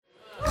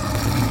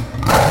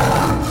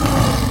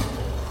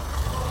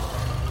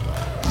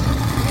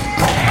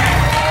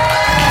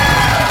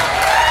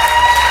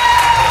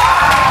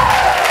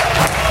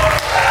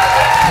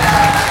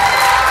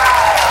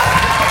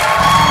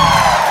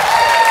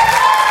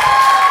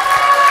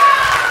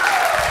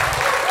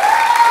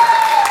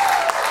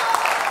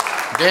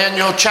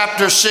Daniel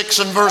chapter 6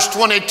 and verse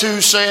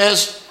 22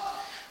 says,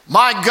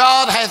 "My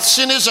God hath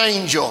sent his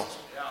angel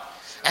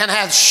and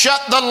hath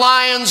shut the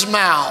lions'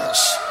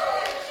 mouths,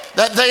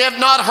 that they have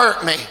not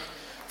hurt me.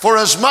 For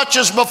as much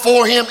as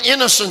before him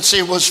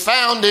innocency was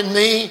found in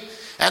me,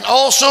 and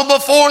also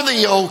before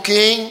thee, O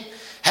king,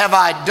 have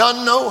I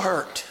done no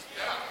hurt."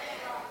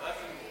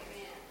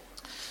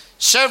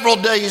 Several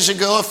days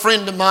ago, a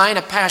friend of mine,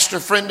 a pastor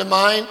friend of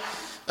mine,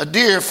 a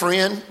dear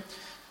friend,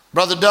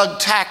 Brother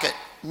Doug Tackett.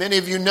 Many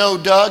of you know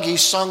Doug.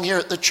 He's sung here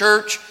at the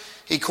church.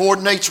 He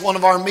coordinates one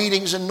of our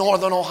meetings in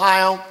northern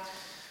Ohio.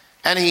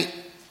 And he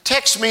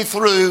texted me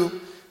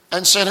through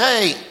and said,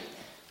 "Hey,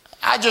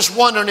 I just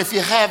wondering if you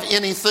have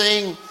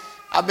anything."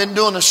 I've been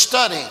doing a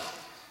study.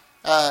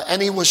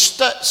 And he was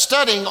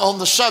studying on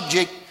the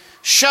subject,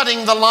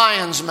 shutting the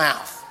lion's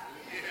mouth.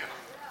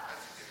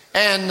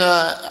 And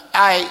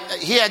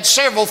he had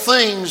several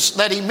things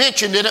that he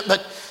mentioned in it,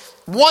 but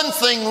one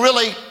thing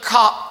really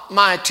caught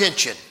my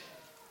attention.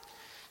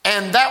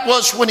 And that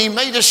was when he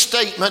made a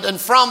statement, and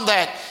from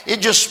that, it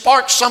just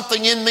sparked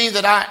something in me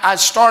that I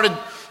started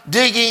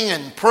digging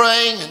and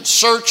praying and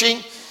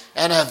searching,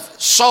 and have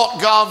sought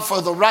God for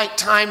the right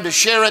time to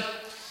share it.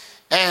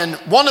 And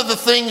one of the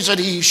things that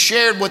he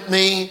shared with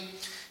me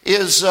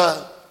is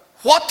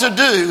what to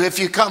do if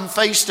you come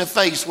face to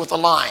face with a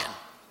lion.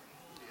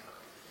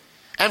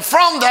 And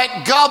from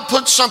that, God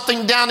put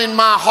something down in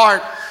my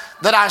heart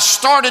that I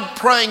started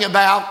praying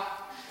about: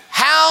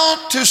 how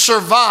to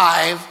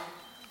survive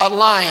a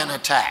lion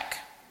attack.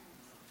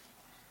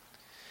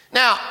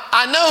 Now,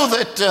 I know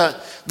that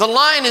the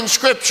lion in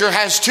Scripture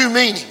has two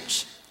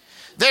meanings.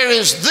 There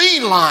is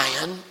the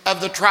Lion of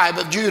the tribe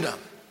of Judah.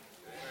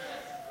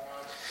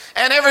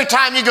 And every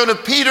time you go to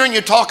Peter and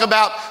you talk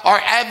about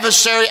our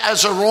adversary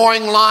as a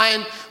roaring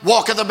lion,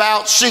 walketh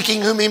about,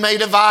 seeking whom he may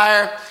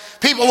devour,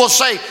 people will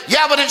say,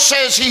 "Yeah, but it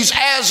says he's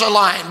as a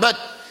lion." But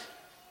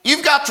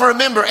you've got to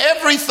remember,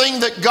 everything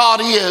that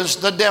God is,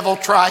 the devil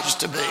tries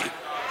to be.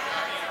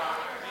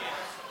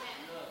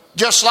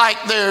 Just like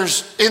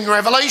there's, in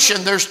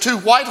Revelation, there's two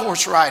white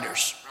horse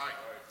riders.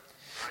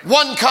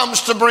 One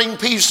comes to bring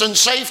peace and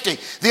safety.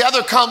 The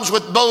other comes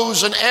with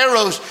bows and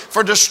arrows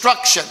for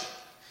destruction.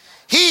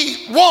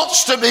 He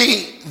wants to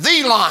be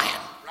the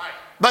lion,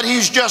 but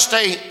he's just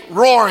a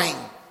roaring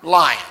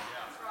lion.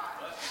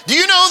 Do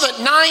you know that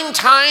 9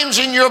 times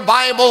in your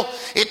Bible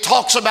it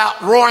talks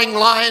about roaring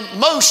lion?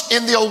 Most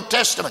in the Old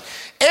Testament.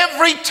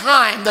 Every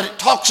time that it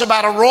talks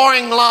about a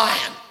roaring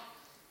lion,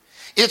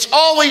 it's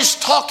always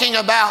talking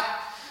about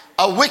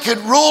a wicked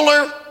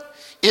ruler.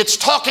 It's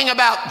talking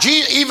about,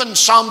 even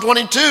Psalm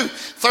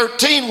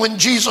 22:13, when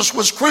Jesus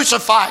was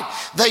crucified,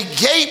 "They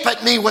gape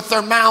at me with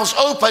their mouths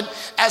open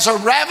as a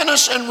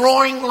ravenous and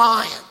roaring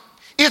lion."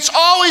 It's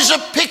always a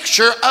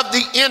picture of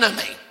the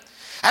enemy.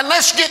 And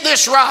let's get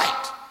this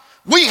right.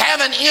 We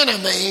have an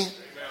enemy,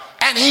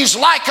 and he's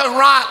like a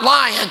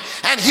lion,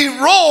 and he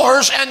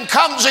roars and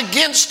comes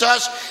against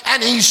us,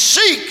 and he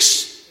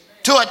seeks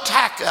to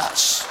attack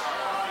us.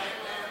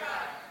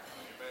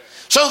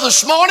 So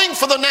this morning,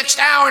 for the next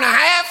hour and a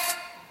half,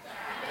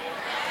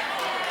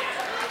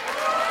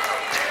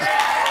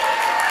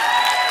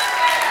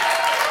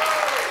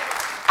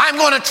 I'm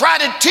going to try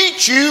to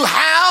teach you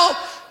how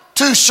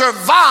to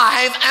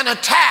survive an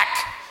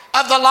attack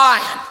of the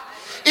lion.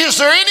 Is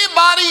there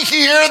anybody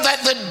here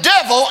that the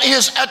devil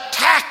is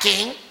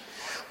attacking,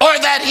 or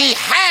that he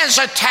has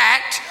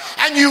attacked,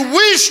 and you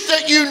wish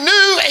that you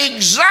knew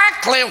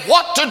exactly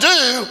what to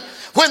do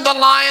when the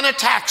lion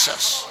attacks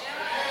us?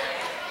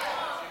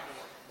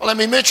 Well, let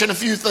me mention a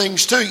few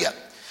things to you.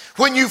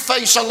 When you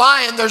face a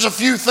lion, there's a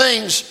few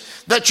things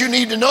that you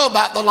need to know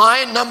about the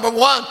lion. Number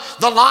one,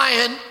 the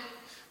lion,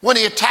 when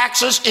he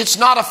attacks us, it's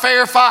not a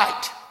fair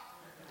fight.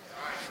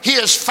 He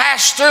is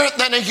faster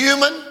than a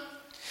human.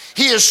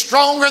 He is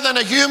stronger than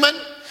a human.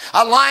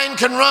 A lion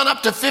can run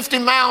up to 50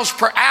 miles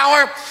per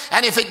hour,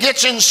 and if it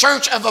gets in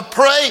search of a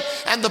prey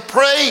and the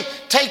prey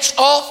takes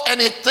off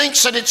and it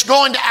thinks that it's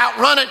going to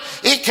outrun it,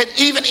 it can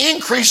even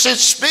increase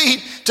its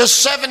speed to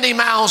 70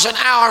 miles an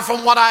hour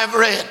from what I've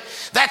read.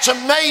 That's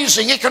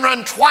amazing. It can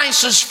run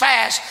twice as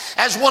fast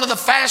as one of the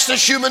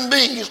fastest human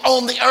beings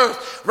on the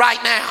earth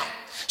right now.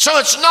 So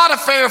it's not a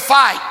fair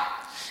fight.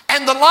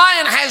 And the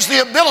lion has the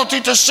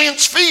ability to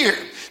sense fear.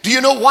 Do you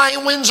know why he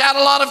wins out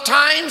a lot of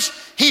times?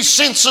 He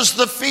senses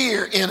the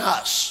fear in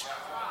us.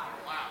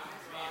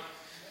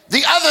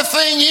 The other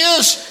thing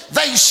is,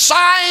 they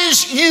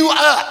size you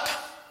up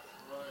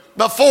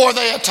before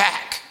they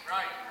attack.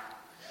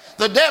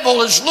 The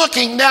devil is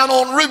looking down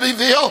on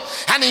Rubyville,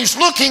 and he's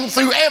looking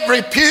through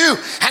every pew,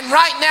 and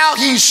right now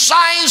he's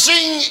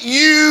sizing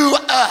you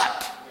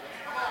up.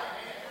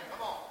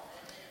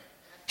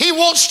 He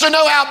wants to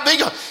know how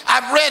big.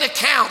 I've read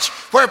accounts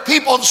where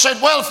people have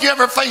said, well, if you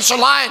ever face a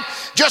lion,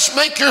 just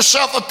make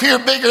yourself appear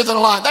bigger than a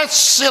lion. That's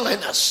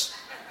silliness.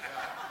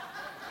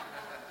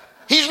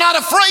 He's not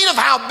afraid of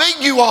how big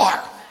you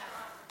are.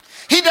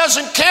 He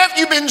doesn't care if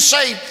you've been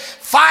saved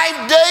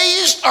 5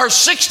 days or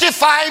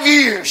 65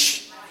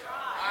 years.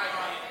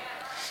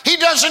 He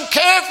doesn't doesn't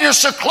care if you're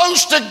so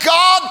close to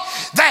God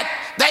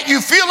that you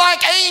feel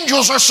like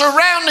angels are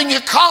surrounding you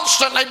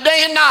constantly,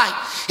 day and night.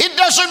 It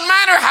doesn't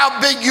matter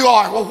how big you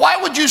are. Well, why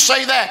would you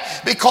say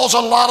that? Because a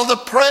lot of the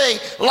prey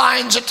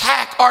lions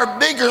attack are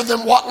bigger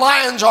than what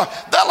lions are.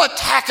 They'll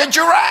attack a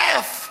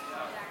giraffe.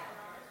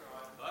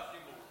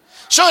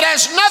 So it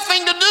has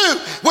nothing to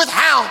do with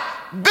how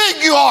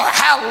big you are,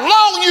 how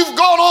long you've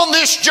gone on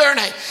this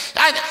journey,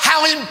 and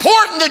how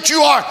important that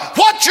you are,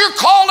 what your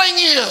calling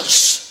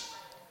is.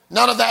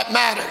 None of that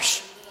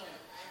matters.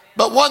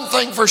 But one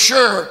thing for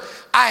sure,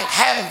 I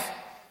have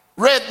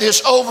read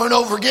this over and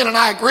over again, and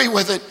I agree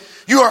with it.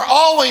 You are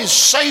always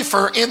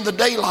safer in the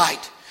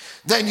daylight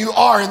than you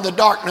are in the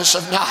darkness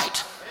of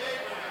night.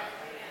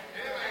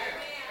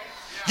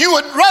 You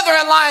would rather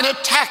a lion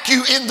attack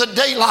you in the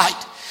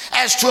daylight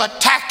as to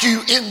attack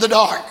you in the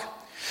dark.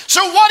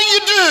 So what do you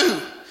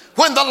do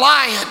when the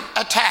lion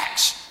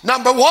attacks?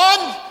 Number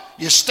one,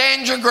 you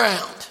stand your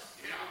ground.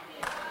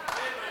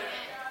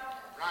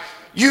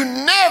 You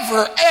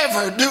never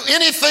ever do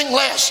anything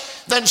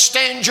less than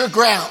stand your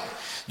ground.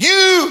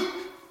 You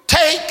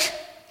take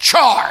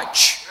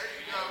charge.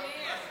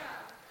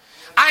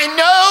 I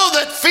know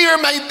that fear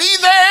may be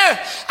there.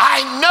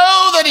 I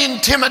know that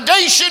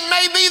intimidation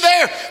may be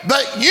there,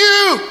 but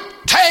you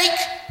take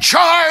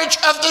charge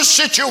of the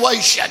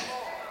situation.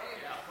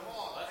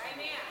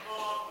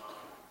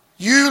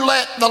 You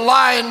let the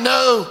lion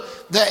know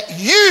that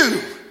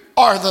you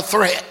are the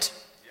threat,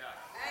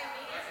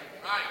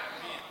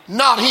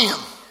 not him.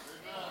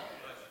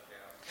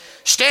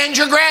 Stand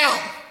your ground.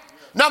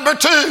 Number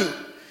two,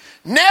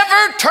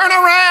 never turn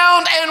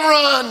around and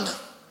run.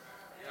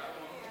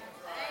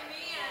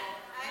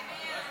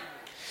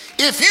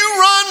 If you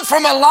run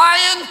from a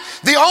lion,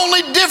 the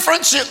only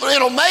difference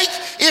it'll make,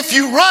 if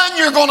you run,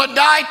 you're going to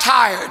die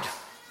tired.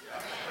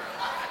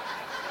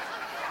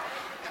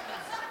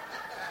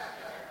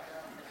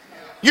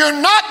 You're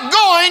not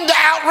going to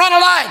outrun a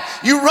lion.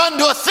 You run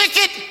to a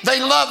thicket, they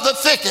love the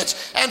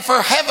thickets. And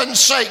for heaven's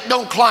sake,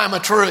 don't climb a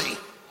tree.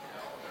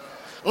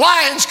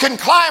 Lions can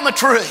climb a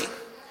tree.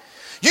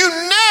 You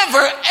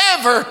never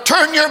ever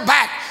turn your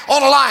back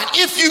on a lion.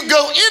 If you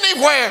go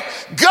anywhere,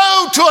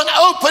 go to an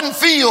open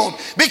field,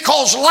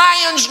 because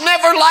lions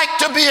never like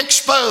to be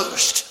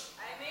exposed.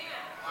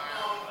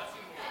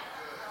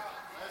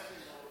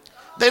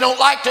 They don't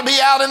like to be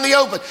out in the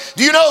open.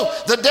 Do you know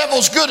the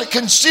devil's good at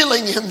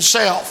concealing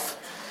himself?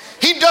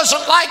 He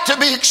doesn't like to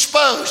be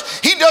exposed.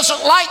 He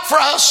doesn't like for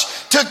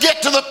us to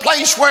get to the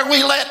place where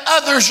we let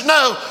others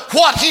know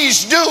what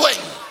he's doing.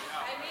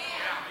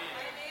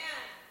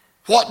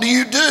 What do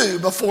you do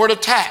before it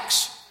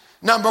attacks?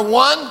 Number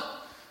one,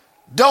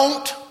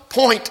 don't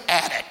point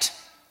at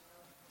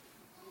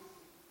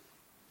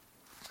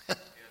it.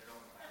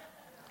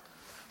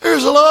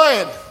 There's a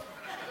lion.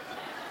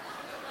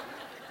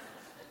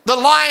 The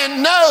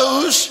lion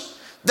knows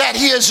that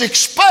he is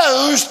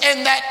exposed,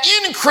 and that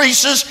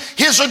increases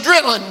his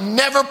adrenaline.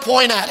 Never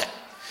point at it.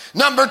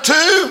 Number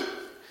two,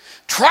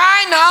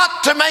 try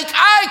not to make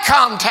eye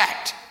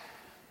contact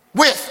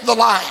with the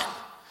lion.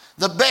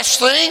 The best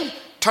thing,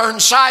 turn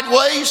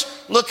sideways,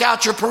 look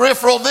out your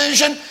peripheral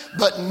vision,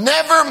 but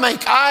never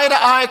make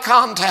eye-to-eye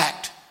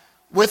contact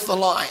with the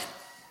lion.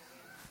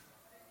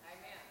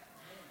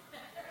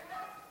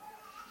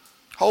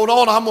 Hold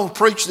on, I'm going to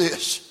preach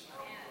this.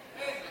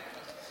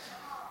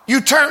 You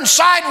turn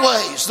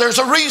sideways. There's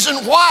a reason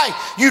why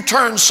you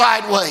turn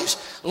sideways.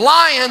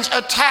 Lions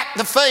attack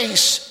the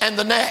face and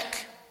the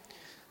neck,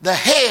 the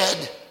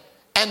head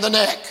and the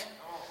neck.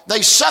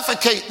 They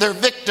suffocate their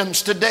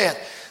victims to death.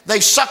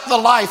 They suck the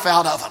life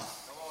out of them.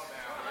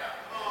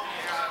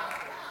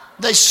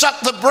 They suck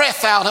the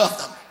breath out of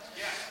them.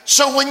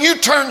 So when you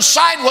turn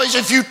sideways,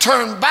 if you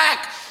turn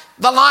back,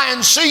 the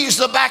lion sees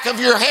the back of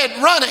your head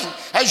running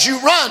as you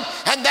run,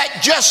 and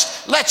that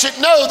just lets it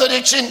know that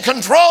it's in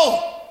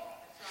control.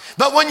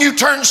 But when you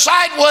turn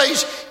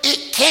sideways,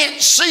 it can't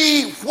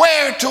see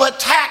where to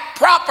attack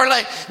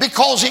properly,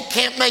 because it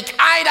can't make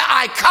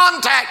eye-to-eye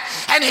contact,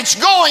 and it's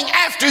going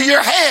after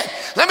your head.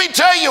 Let me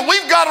tell you,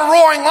 we've got a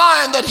roaring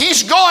lion that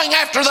he's going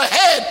after the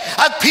head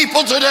of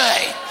people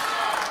today.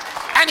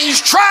 And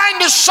he's trying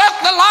to suck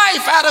the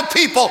life out of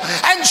people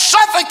and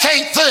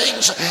suffocate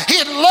things.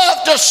 He'd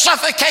love to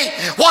suffocate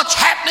what's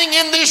happening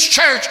in this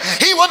church.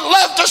 He would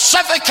love to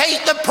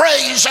suffocate the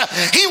praise.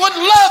 He would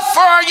love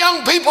for our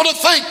young people to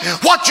think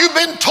what you've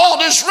been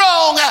taught is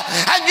wrong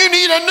and you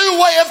need a new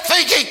way of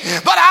thinking.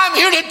 But I'm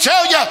here to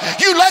tell you,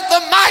 you let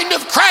the mind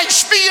of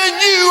Christ be in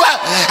you,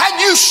 and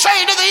you say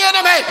to the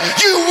enemy,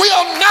 you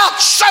will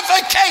not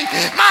suffocate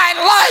my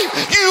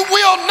life. You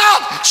will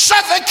not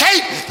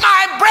suffocate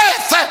my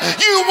breath.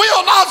 You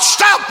will not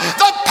stop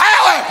the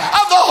power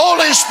of the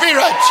Holy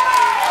Spirit.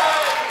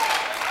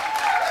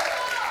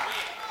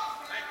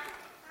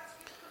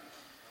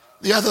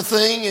 The other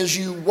thing is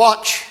you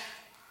watch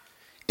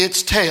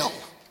its tail.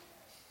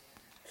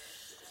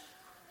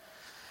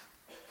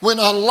 When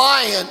a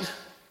lion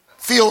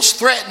feels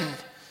threatened,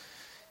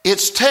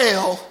 its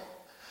tail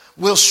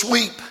will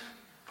sweep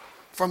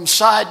from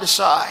side to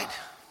side.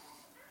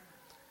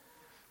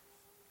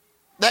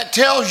 that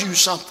tells you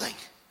something.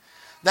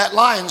 That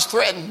lion's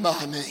threatened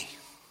by me.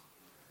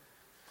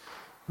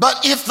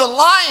 But if the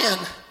lion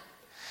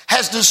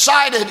has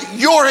decided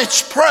you're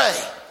its prey,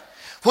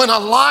 when a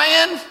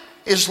lion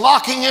is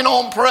locking in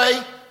on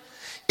prey,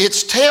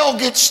 its tail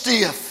gets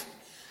stiff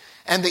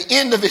and the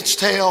end of its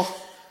tail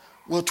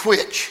will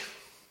twitch.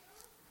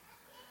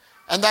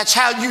 And that's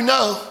how you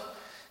know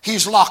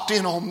he's locked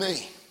in on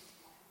me.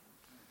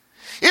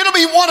 It'll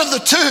be one of the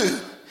two.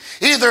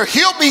 Either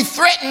he'll be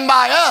threatened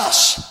by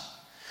us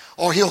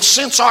or he'll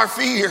sense our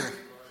fear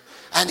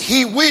and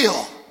he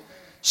will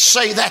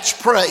say that's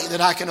prey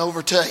that I can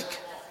overtake.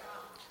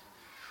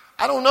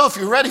 I don't know if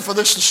you're ready for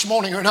this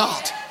morning or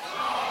not.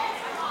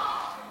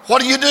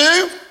 What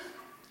do?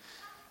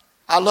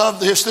 I love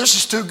this. This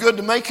is too good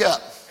to make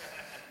up.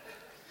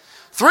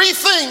 3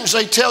 things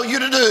they tell you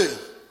to do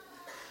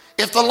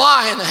if the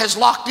lion has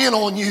locked in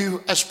on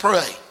you as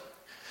prey.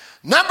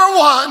 Number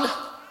 1,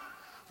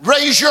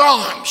 raise your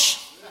arms.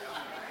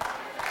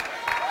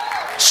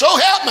 So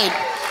help me.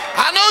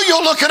 I know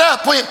you'll look it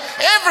up when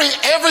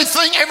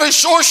every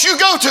source you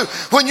go to,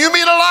 when you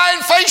meet a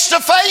lion face to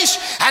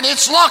face and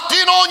it's locked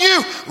in on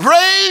you,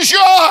 raise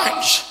your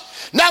arms.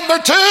 Number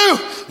 2,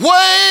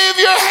 wave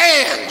your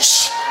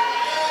hands.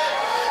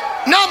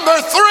 Number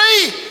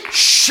 3,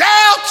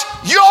 shout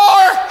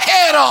your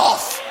head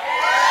off.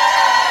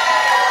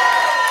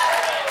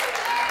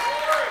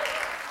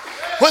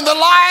 When the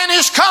lion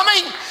is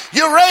coming,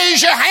 you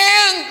raise your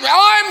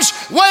arms,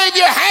 wave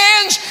your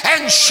hands,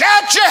 and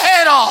shout your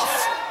head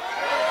off.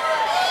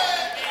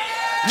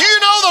 Do you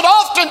know that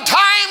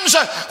oftentimes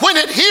when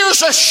it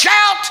hears a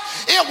shout,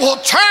 it will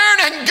turn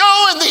and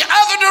go in the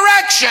other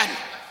direction?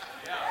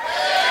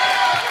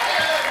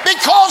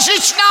 Because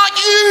it's not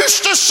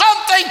used to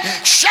something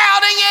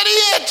shouting at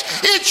it.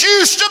 It's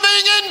used to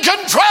being in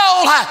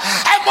control.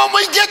 And when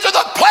we get to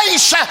the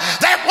place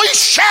that we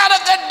shout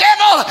at the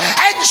devil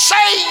and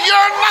say,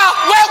 you're not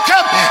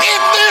welcome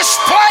in this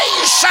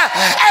place,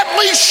 and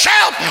we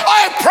shout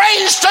our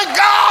praise to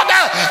God,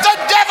 the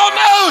devil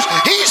knows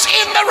he's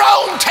in the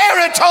wrong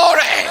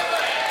territory.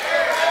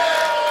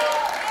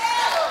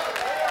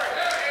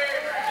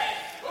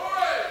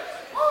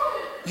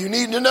 You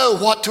need to know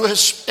what to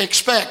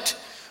expect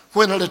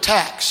when it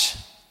attacks.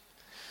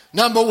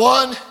 Number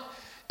 1,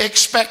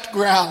 expect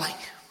growling.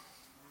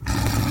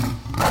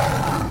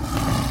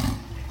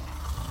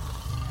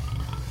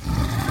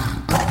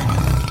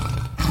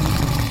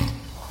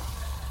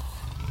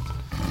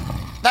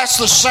 That's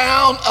the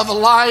sound of a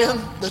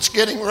lion that's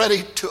getting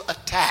ready to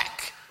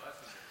attack.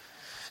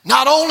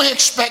 Not only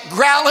expect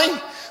growling,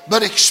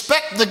 but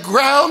expect the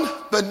ground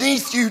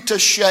beneath you to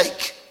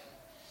shake.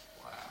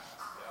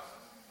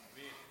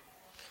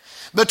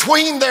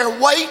 Between their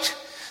weight,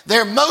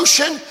 their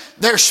motion,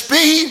 their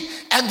speed,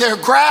 and their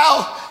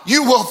growl,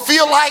 you will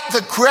feel like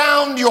the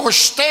ground you're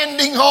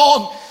standing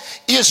on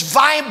is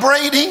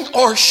vibrating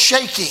or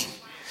shaking.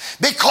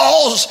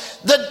 Because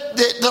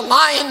the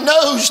lion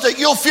knows that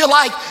you'll feel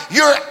like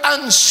you're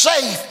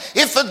unsafe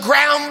if the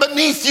ground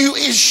beneath you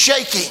is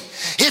shaking.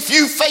 If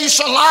you face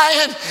a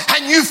lion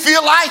and you feel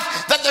like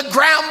that the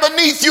ground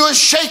beneath you is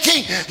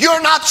shaking,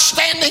 you're not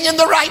standing in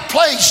the right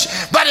place.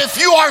 But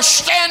if you are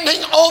standing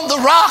on the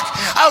rock,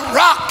 a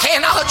rock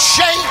cannot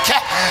shake,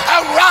 a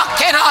rock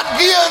cannot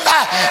give,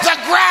 the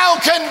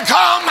ground can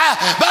come,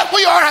 but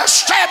we are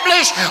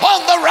established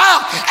on the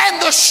rock, and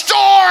the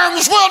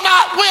storms will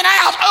not win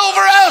out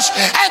over us,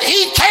 and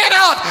he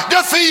cannot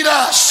defeat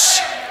us.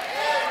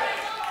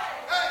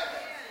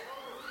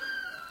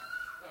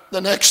 The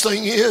next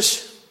thing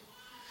is,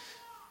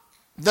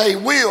 they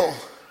will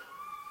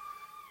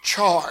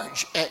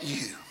charge at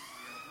you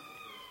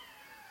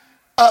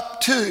up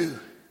to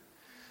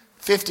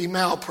 50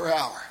 miles per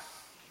hour.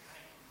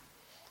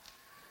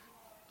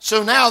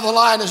 So now the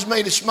lion has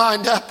made its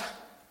mind up.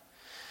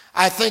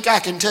 I think I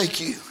can take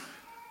you.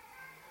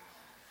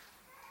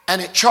 And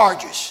it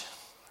charges.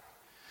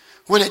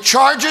 When it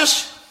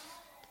charges,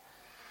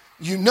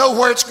 you know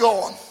where it's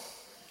going.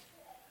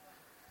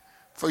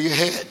 For your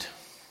head.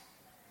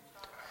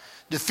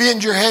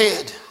 Defend your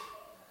head.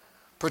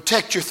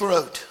 Protect your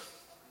throat.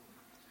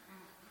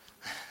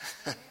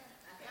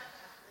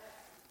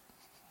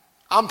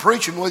 I'm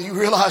preaching whether you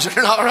realize it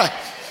or not, right?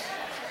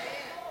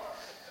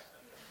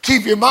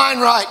 Keep your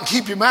mind right and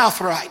keep your mouth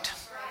right.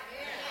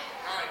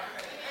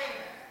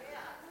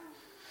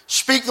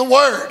 Speak the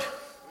word.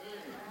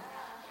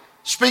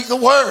 Speak the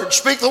word.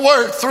 Speak the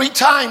word. 3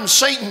 times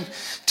Satan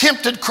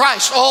tempted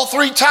Christ. All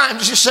 3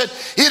 times he said,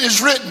 it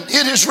is written,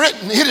 it is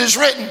written, it is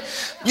written.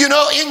 You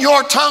know, in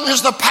your tongue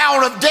is the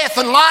power of death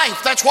and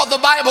life. That's what the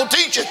Bible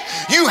teaches.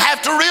 You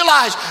have to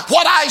realize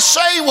what I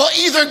say will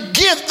either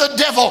give the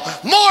devil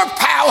more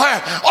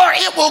power or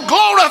it will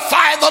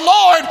glorify the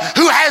Lord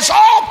who has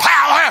all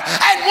power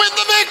and win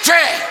the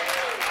victory.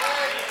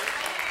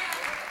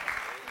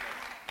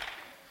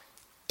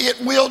 It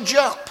will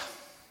jump.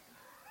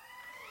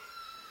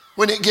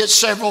 When it gets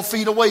several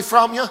feet away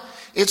from you,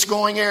 it's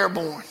going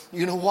airborne.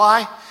 You know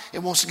why? It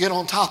wants to get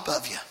on top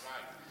of you.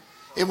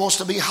 It wants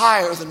to be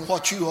higher than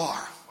what you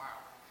are.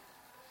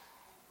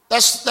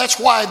 That's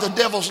why the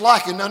devil's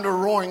likened under a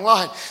roaring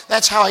lion.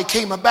 That's how he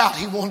came about.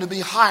 He wanted to be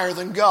higher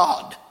than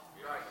God.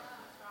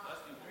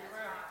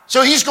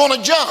 So he's going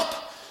to jump.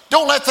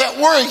 Don't let that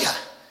worry you.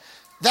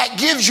 That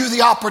gives you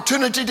the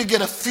opportunity to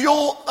get a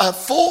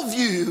full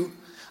view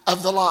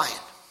of the lion.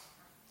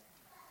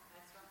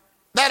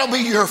 That'll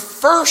be your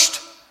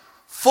first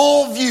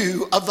full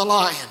view of the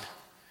lion,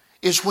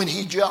 is when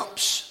he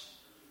jumps.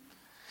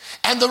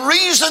 And the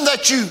reason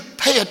that you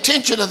pay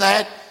attention to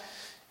that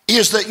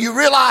is that you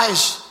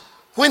realize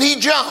when he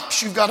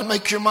jumps, you've got to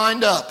make your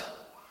mind up.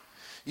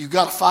 You've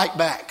got to fight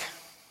back.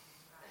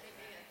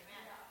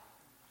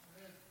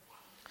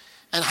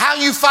 And how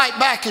you fight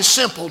back is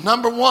simple.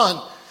 Number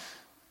one,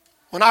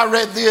 when I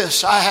read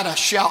this, I had a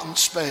shouting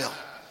spell.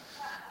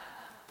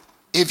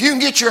 If you can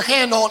get your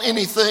hand on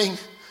anything,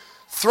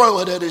 throw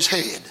it at his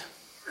head.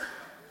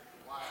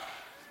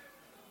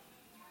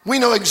 We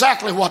know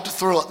exactly what to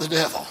throw at the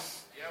devil.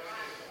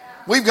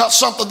 We've got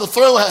something to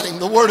throw at him,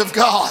 the Word of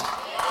God.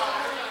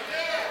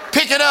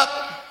 Pick it up,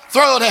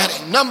 throw it at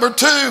him. Number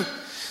two,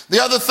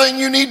 the other thing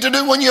you need to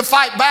do when you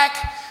fight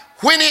back,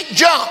 when it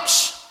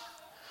jumps,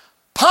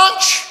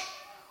 punch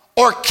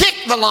or kick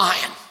the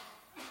lion.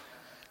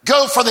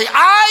 Go for the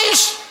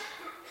eyes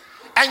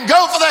and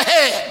go for the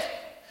head.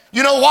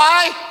 You know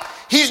why?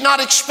 He's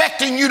not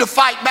expecting you to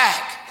fight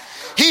back.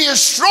 He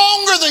is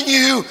stronger than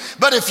you,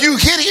 but if you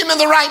hit him in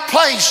the right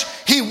place,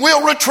 he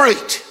will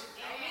retreat.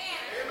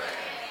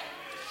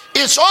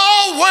 It's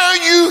all where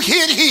you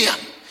hit him.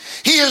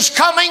 He is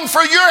coming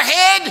for your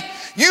head,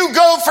 you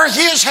go for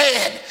his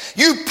head.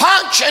 You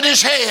punch at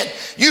his head.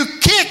 You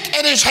kick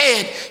at his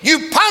head.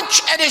 You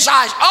punch at his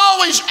eyes.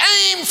 Always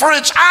aim for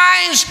its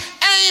eyes.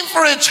 Aim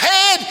for its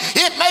head.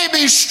 It may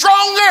be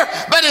stronger,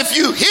 but if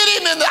you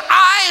hit him in the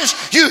eyes,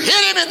 you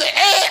hit him in the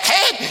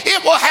head,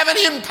 it will have an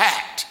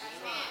impact.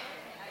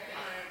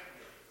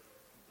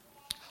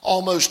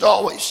 Almost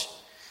always,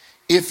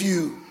 if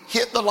you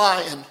hit the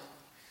lion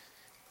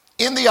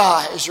in the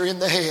eyes or in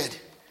the head,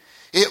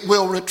 it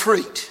will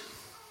retreat.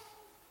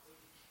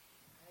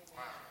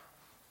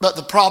 But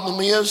the problem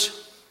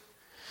is,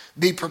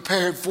 be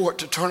prepared for it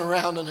to turn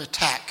around and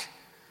attack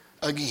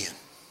again.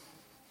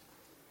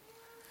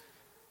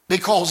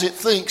 Because it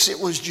thinks it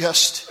was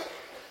just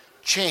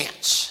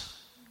chance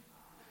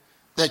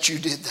that you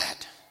did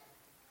that.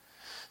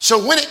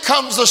 So when it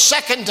comes the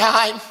second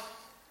time,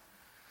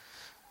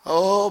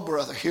 oh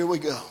brother, here we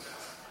go.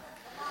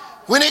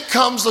 When it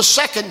comes the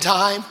second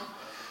time,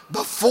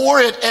 before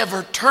it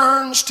ever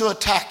turns to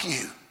attack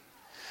you,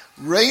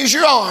 raise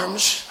your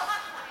arms,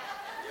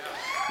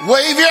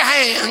 wave your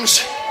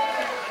hands,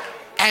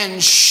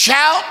 and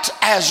shout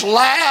as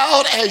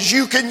loud as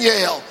you can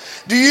yell.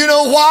 Do you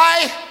know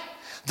why?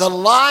 The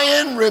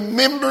lion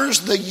remembers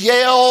the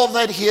yell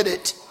that hit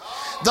it.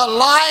 The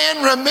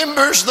lion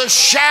remembers the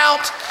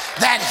shout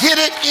that hit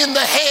it in the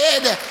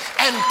head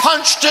and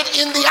punched it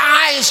in the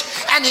eyes,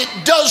 and it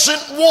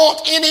doesn't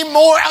want any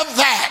more of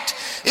that.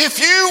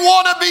 If you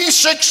want to be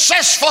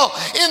successful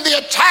in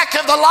the attack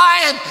of the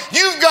lion,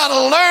 you've got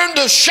to learn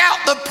to shout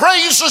the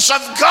praises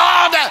of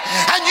God,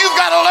 and you've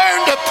got to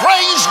learn to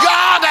praise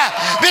God,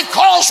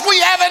 because we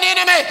have an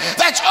enemy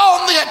that's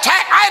on the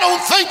attack. I don't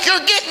think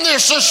you're getting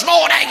this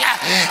morning.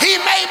 He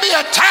may be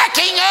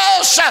attacking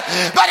us,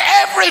 but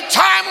every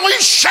time we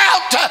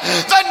shout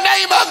the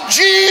name of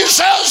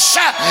Jesus,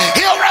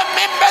 he'll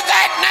remember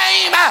that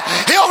name,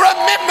 he'll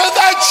remember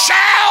that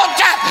shout,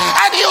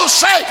 and he'll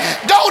say,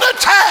 don't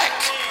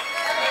attack.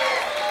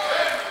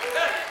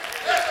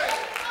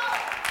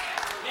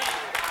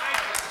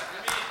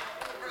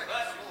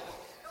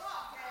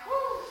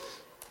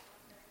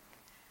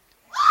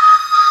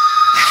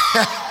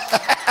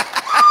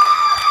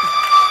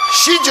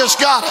 She just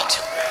got it.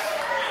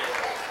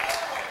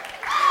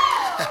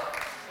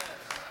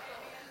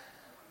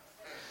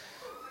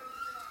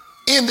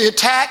 In the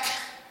attack,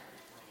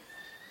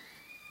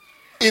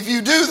 if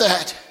you do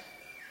that,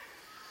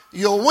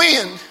 you'll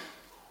win,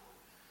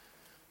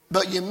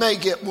 but you may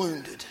get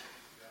wounded.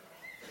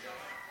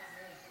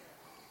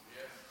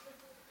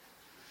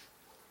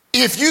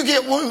 If you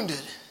get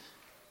wounded,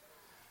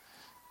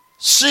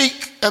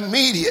 seek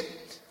immediate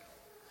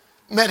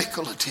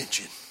medical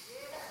attention.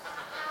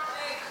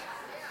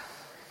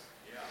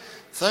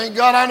 Thank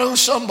God I know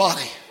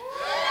somebody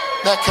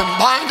that can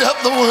bind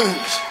up the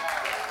wounds,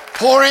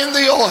 pour in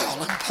the oil,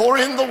 and pour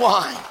in the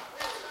wine.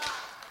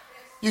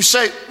 You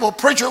say, well,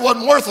 preacher, it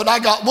wasn't worth it. I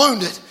got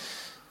wounded.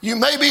 You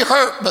may be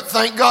hurt, but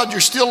thank God you're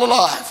still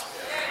alive.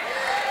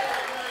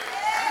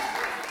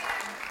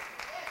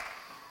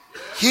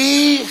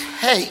 He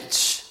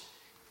hates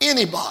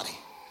anybody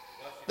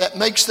that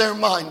makes their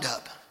mind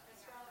up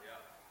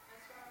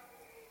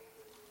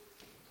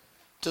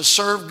to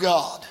serve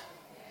God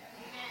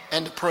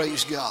and to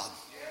praise God.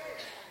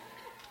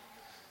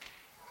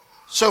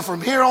 So from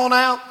here on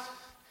out,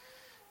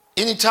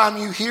 anytime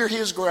you hear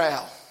his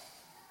growl,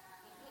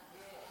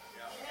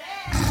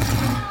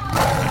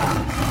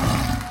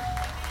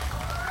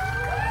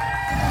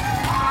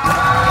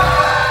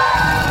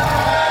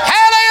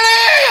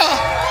 hallelujah!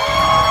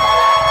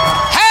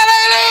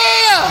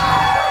 Hallelujah!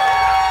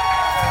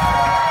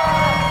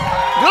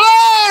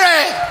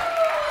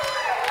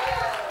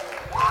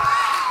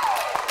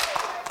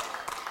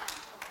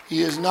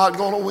 he is not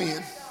going to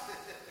win.